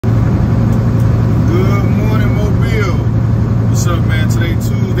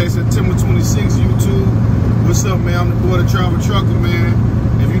September 26th, YouTube. What's up, man? I'm the boy, the Travel Trucker,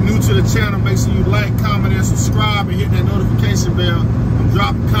 man. If you're new to the channel, make sure you like, comment, and subscribe, and hit that notification bell. I'm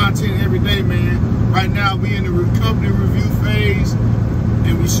dropping content every day, man. Right now, we in the company review phase,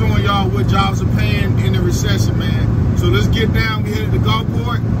 and we showing y'all what jobs are paying in the recession, man. So let's get down. We headed to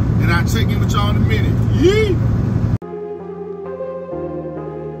Gulfport, and I'll check in with y'all in a minute. Yee!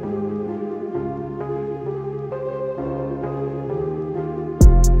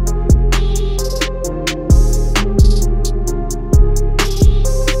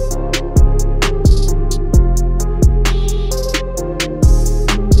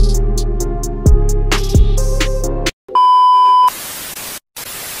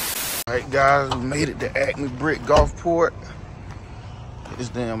 Alright guys, we made it to Acme Brick Gulfport. Get this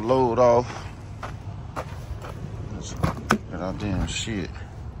damn load off. Get our damn shit.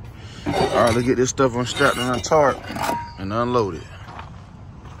 Alright, let's get this stuff unstrapped and untarred and unload it.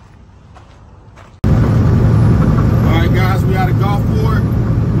 Alright guys, we out of Gulfport.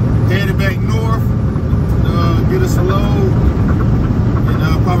 Headed back north. Get us a load.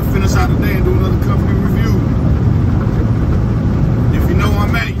 And probably finish out the day and do another company review. If you know where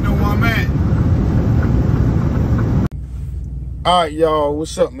I'm at, you know where I'm at. Alright, y'all,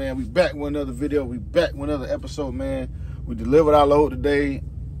 what's up, man? We back with another video. We back with another episode, man. We delivered our load today,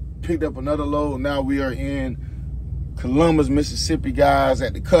 picked up another load. Now we are in Columbus, Mississippi, guys,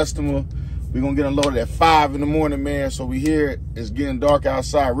 at the customer. We're gonna get unloaded at 5 in the morning, man. So we here, it's getting dark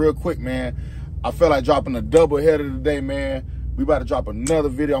outside real quick, man. I felt like dropping a double header today, man. We about to drop another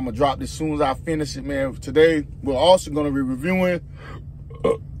video. I'm gonna drop this as soon as I finish it, man. Today, we're also gonna be reviewing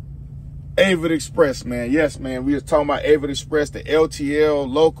Averitt Express, man. Yes, man. We was talking about Averitt Express, the LTL,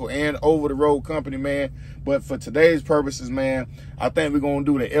 local, and over-the-road company, man. But for today's purposes, man, I think we're going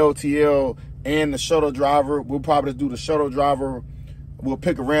to do the LTL and the shuttle driver. We'll probably do the shuttle driver. We'll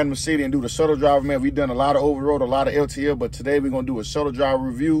pick a random city and do the shuttle driver, man. We've done a lot of over-the-road, a lot of LTL, but today we're going to do a shuttle driver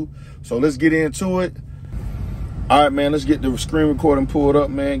review. So let's get into it. All right, man, let's get the screen recording pulled up,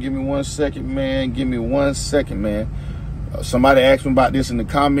 man. Give me 1 second, man. Give me 1 second, man. Somebody asked me about this in the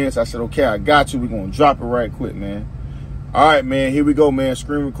comments. I said, okay, I got you. We're going to drop it right quick, man. All right, man. Here we go, man.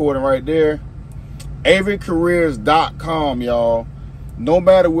 Screen recording right there. AverittCareers.com, y'all. No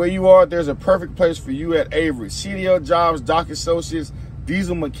matter where you are, there's a perfect place for you at Averitt. CDL jobs, dock associates,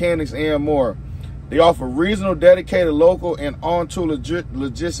 diesel mechanics, and more. They offer reasonable, dedicated, local, and on-tool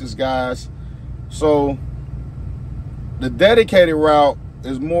logistics, guys. So the dedicated route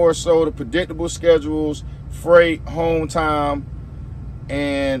is more so the predictable schedules, freight, home time,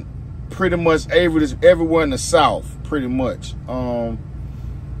 and pretty much Averitt is everywhere in the South, pretty much.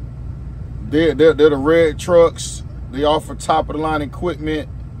 They're the red trucks. They offer top of the line equipment.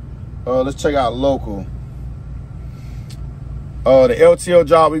 Let's check out local. The LTL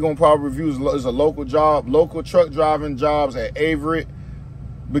job we're gonna probably review is a local job. Local truck driving jobs at Averitt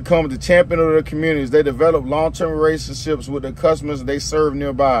become the champion of their communities. They develop long-term relationships with the customers they serve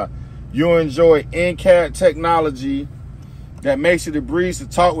nearby. You'll enjoy in-cab technology that makes it a breeze to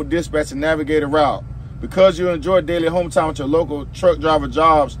talk with dispatch and navigate a route. Because you enjoy daily home time with your local truck driver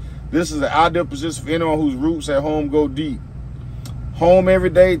jobs, this is the ideal position for anyone whose roots at home go deep. Home every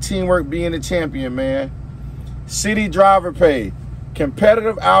day, teamwork being the champion, man. City driver pay.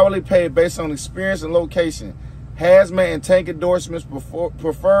 Competitive hourly pay based on experience and location. Hazmat and tank endorsements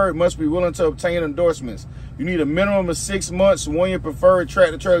preferred, must be willing to obtain endorsements. You need a minimum of 6 months, 1 year preferred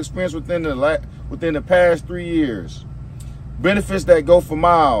tractor-trailer experience within the past 3 years. Benefits that go for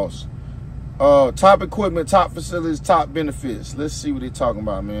miles. Top equipment, top facilities, top benefits. Let's see what they're talking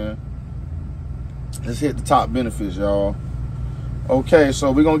about, man. Let's hit the top benefits, y'all. Okay,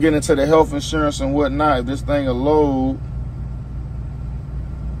 so we're going to get into the health insurance and whatnot. If this thing will load.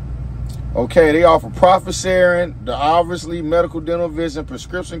 Okay, they offer profit sharing, the obviously medical, dental, vision,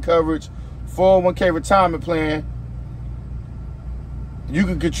 prescription coverage, 401k retirement plan. You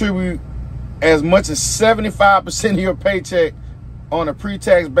can contribute as much as 75% of your paycheck on a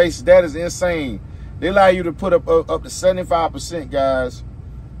pre-tax basis. That is insane. They allow you to put up to 75%, guys.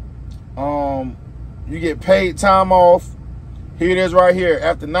 You get paid time off. Here it is right here.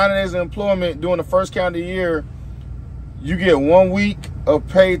 After 90 days of employment during the first calendar year, you get 1 week of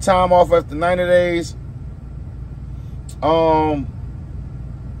paid time off after 90 days.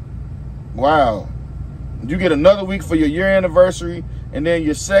 Wow. You get another week for your year anniversary, and then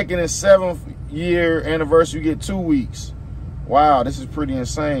your second and 7th year anniversary, you get 2 weeks. Wow, this is pretty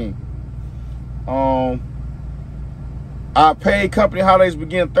insane. Our paid company holidays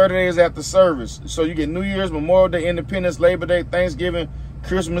begin 30 days after service. So you get New Year's, Memorial Day, Independence, Labor Day, Thanksgiving,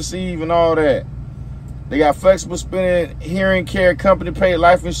 Christmas Eve, and all that. They got flexible spending, hearing care, company paid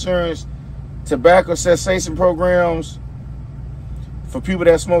life insurance, tobacco cessation programs for people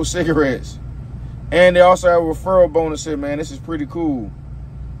that smoke cigarettes. And they also have a referral bonus here, man. This is pretty cool.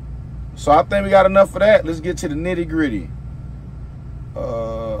 So I think we got enough for that. Let's get to the nitty gritty.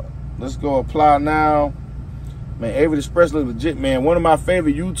 Let's go apply now. Man, Averitt Express look legit, man. One of my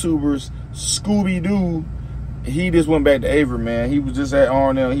favorite YouTubers, Scooby-Doo, he just went back to Averitt, man. He was just at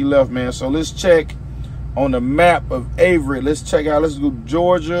R&L. He left, man. So let's check on the map of Averitt. Let's check out, let's go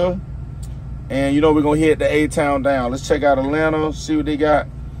Georgia. And you know we're going to hit the A-Town down. Let's check out Atlanta, see what they got.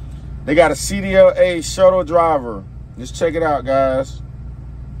 They got a CDLA shuttle driver. Let's check it out, guys.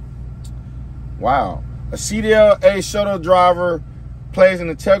 Wow. A CDLA shuttle driver plays an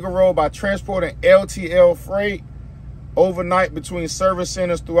integral role by transporting LTL freight overnight between service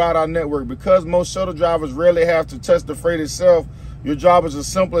centers throughout our network. Because most shuttle drivers rarely have to touch the freight itself, your job is as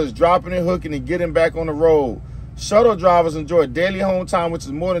simple as dropping and hooking and getting back on the road. Shuttle drivers enjoy daily home time, which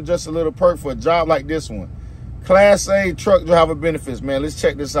is more than just a little perk for a job like this one. Class A truck driver benefits, man. Let's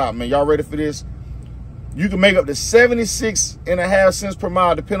check this out, man. Y'all ready for this? You can make up to 76.5 cents per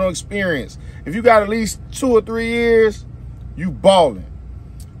mile, depending on experience. If you got at least 2 or 3 years, you balling.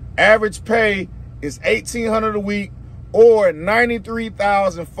 Average pay is $1,800 a week or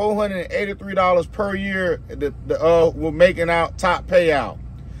 $93,483 per year. We're making out top payout.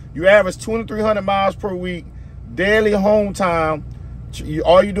 You average 2,300 miles per week. Daily home time.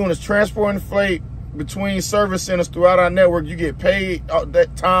 All you're doing is transporting freight between service centers throughout our network. You get paid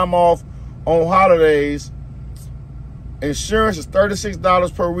that time off on holidays. Insurance is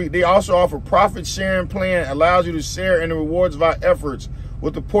 $36 per week. They also offer profit sharing plan, allows you to share in the rewards of our efforts,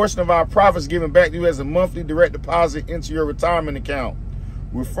 with a portion of our profits given back to you as a monthly direct deposit into your retirement account.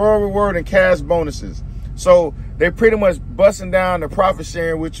 Referral reward and cash bonuses. So they're pretty much busting down the profit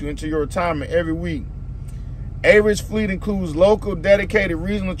sharing with you into your retirement every week. Averitt's fleet includes local, dedicated,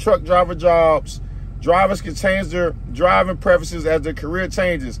 regional truck driver jobs. Drivers can change their driving preferences as their career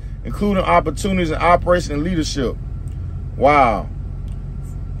changes, including opportunities in operation and leadership. Wow.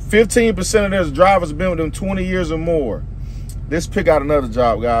 15% of those drivers have been with them 20 years or more. Let's pick out another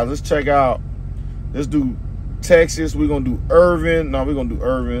job, guys. Let's check out. Let's do Texas. We're going to do Irvin. No, we're going to do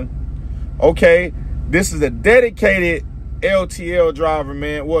Irvin. Okay. This is a dedicated LTL driver,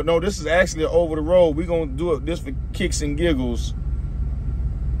 man. Well, no, this is actually over the road. We're going to do it this for kicks and giggles.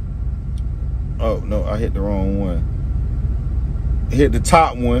 Oh, no, I hit the wrong one. Hit the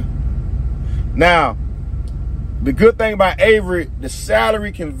top one. Now, the good thing about Averitt, the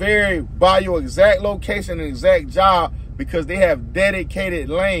salary can vary by your exact location and exact job because they have dedicated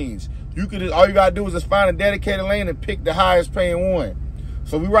lanes. All you gotta do is just find a dedicated lane and pick the highest paying one.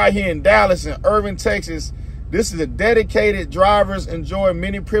 So we right here in Dallas, in Irvin, Texas. This is a dedicated drivers enjoy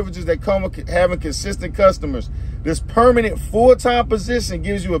many privileges that come with having consistent customers. This permanent full-time position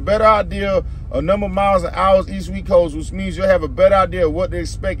gives you a better idea of number of miles and hours each week holds, which means you'll have a better idea of what to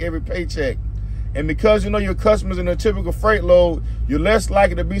expect every paycheck. And because you know your customers in a typical freight load, you're less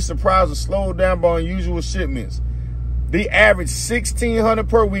likely to be surprised or slowed down by unusual shipments. They average $1,600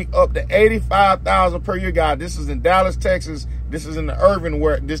 per week up to $85,000 per year, guys. This is in Dallas, Texas. This is in the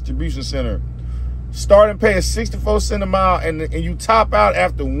Irvin distribution center. Starting pay is 64 cents a mile, and you top out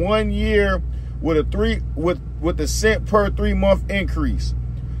after 1 year with a cent per 3-month increase.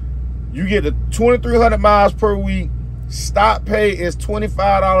 You get a 2,300 miles per week. Stop pay is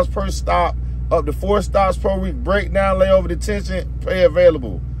 $25 per stop, up to 4 stops per week. Breakdown, layover, detention, pay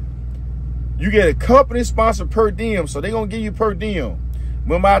available. You get a company sponsored per diem, so they're gonna give you per diem.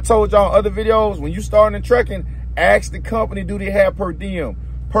 Remember I told y'all in other videos, when you start in trucking, ask the company, do they have per diem?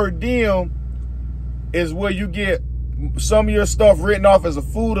 Per diem is where you get some of your stuff written off as a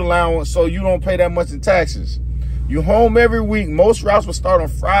food allowance so you don't pay that much in taxes. You're home every week. Most routes will start on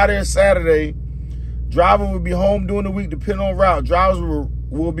Friday or Saturday. Driver will be home during the week depending on route. Drivers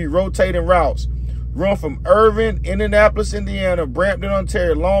will be rotating routes. Run from Irvin, Indianapolis, Indiana, Brampton,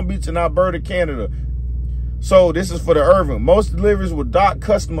 Ontario, Long Beach, and Alberta, Canada. So this is for the Irvin. Most deliveries will dock,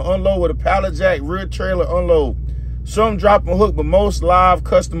 customer unload with a pallet jack, rear trailer unload. Some drop and hook, but most live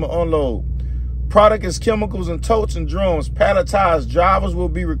customer unload. Product is chemicals and totes and drums. Palletized. Drivers will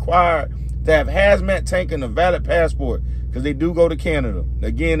be required to have hazmat tank and a valid passport because they do go to Canada.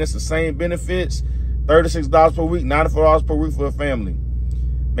 Again, it's the same benefits. $36 per week, $94 per week for a family.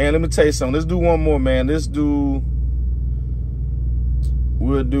 Man, let me tell you something. Let's do one more, man. We'll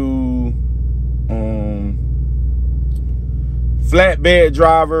do flatbed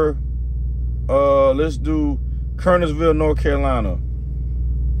driver. Let's do Kernersville, North Carolina.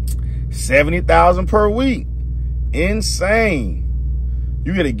 $70,000 per week. Insane.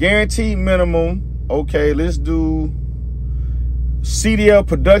 You get a guaranteed minimum Okay, let's do CDL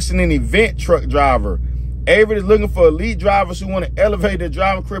production and event truck driver. Averitt is looking for elite drivers who want to elevate their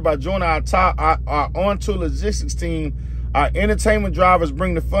driving career by joining our on-tour logistics team. Our entertainment drivers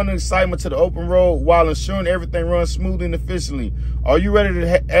bring the fun and excitement to the open road while ensuring everything runs smoothly and efficiently. Are you ready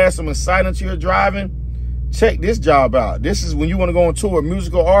to add some excitement to your driving? Check this job out. This is when you want to go on tour with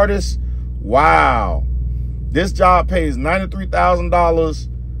musical artists. Wow. This job pays $93,000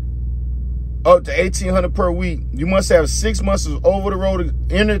 up to $1,800 per week. You must have 6 months of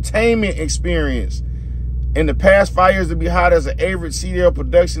over-the-road entertainment experience in the past 5 years to be hired as an Averitt CDL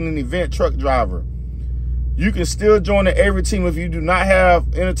production and event truck driver. You can still join the Averitt team if you do not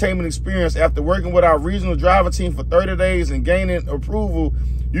have entertainment experience. After working with our regional driver team for 30 days and gaining approval,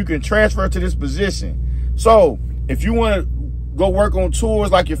 you can transfer to this position. So if you want to go work on tours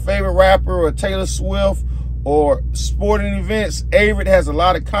like your favorite rapper or Taylor Swift or sporting events, Averitt has a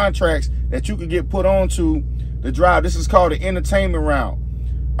lot of contracts that you can get put onto the drive. This is called the entertainment round.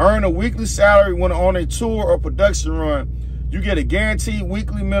 Earn a weekly salary when on a tour or production run. You get a guaranteed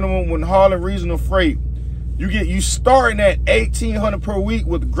weekly minimum when hauling regional freight. You starting at $1,800 per week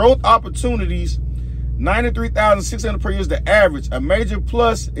with growth opportunities. $93,600 per year is the average. A major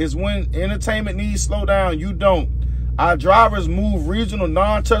plus is when entertainment needs slow down, you don't. Our drivers move regional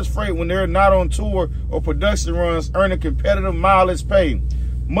non-touch freight when they're not on tour or production runs, earning competitive mileage pay.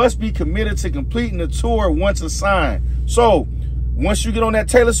 Must be committed to completing the tour once assigned. So once you get on that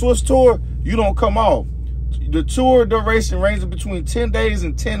Taylor Swift tour, you don't come off. The tour duration ranges between 10 days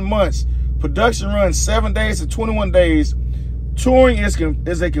and 10 months. Production runs 7 days to 21 days. Touring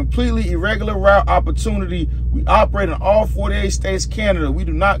is a completely irregular route opportunity. We operate in all 48 states, Canada. We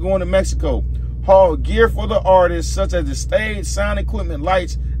do not go into Mexico. Haul gear for the artists, such as the stage, sound equipment,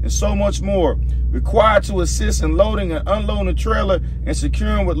 lights, and so much more. Required to assist in loading and unloading the trailer and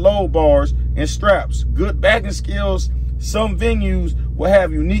securing with load bars and straps. Good backing skills. Some venues will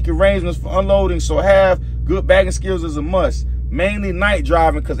have unique arrangements for unloading, so have good backing skills is a must. Mainly night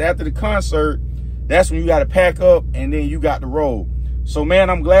driving, because after the concert, that's when you got to pack up and then you got to roll. So, man,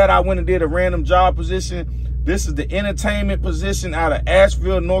 I'm glad I went and did a random job position. This is the entertainment position out of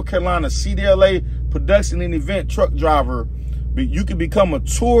Asheville, North Carolina, CDLA production and event truck driver. But you can become a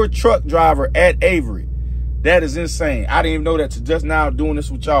tour truck driver at Averitt. That is insane. I didn't even know that till just now doing this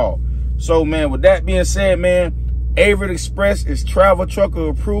with y'all. So, man, with that being said, man, Averitt Express is travel trucker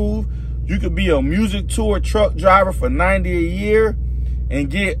approved. You could be a music tour truck driver for $90 a year and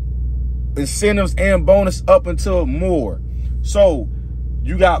get incentives and bonus up until more. So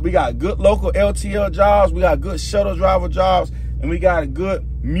we got good local LTL jobs, we got good shuttle driver jobs, and we got good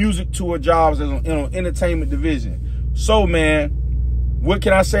music tour jobs in on entertainment division. So, man, what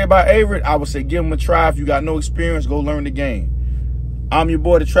can I say about Averitt? I would say give them a try. If you got no experience, go learn the game. I'm your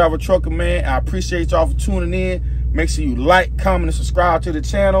boy, the Travel Trucker, man. I appreciate y'all for tuning in. Make sure you like, comment, and subscribe to the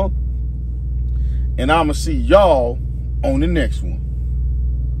channel. And I'm going to see y'all on the next one.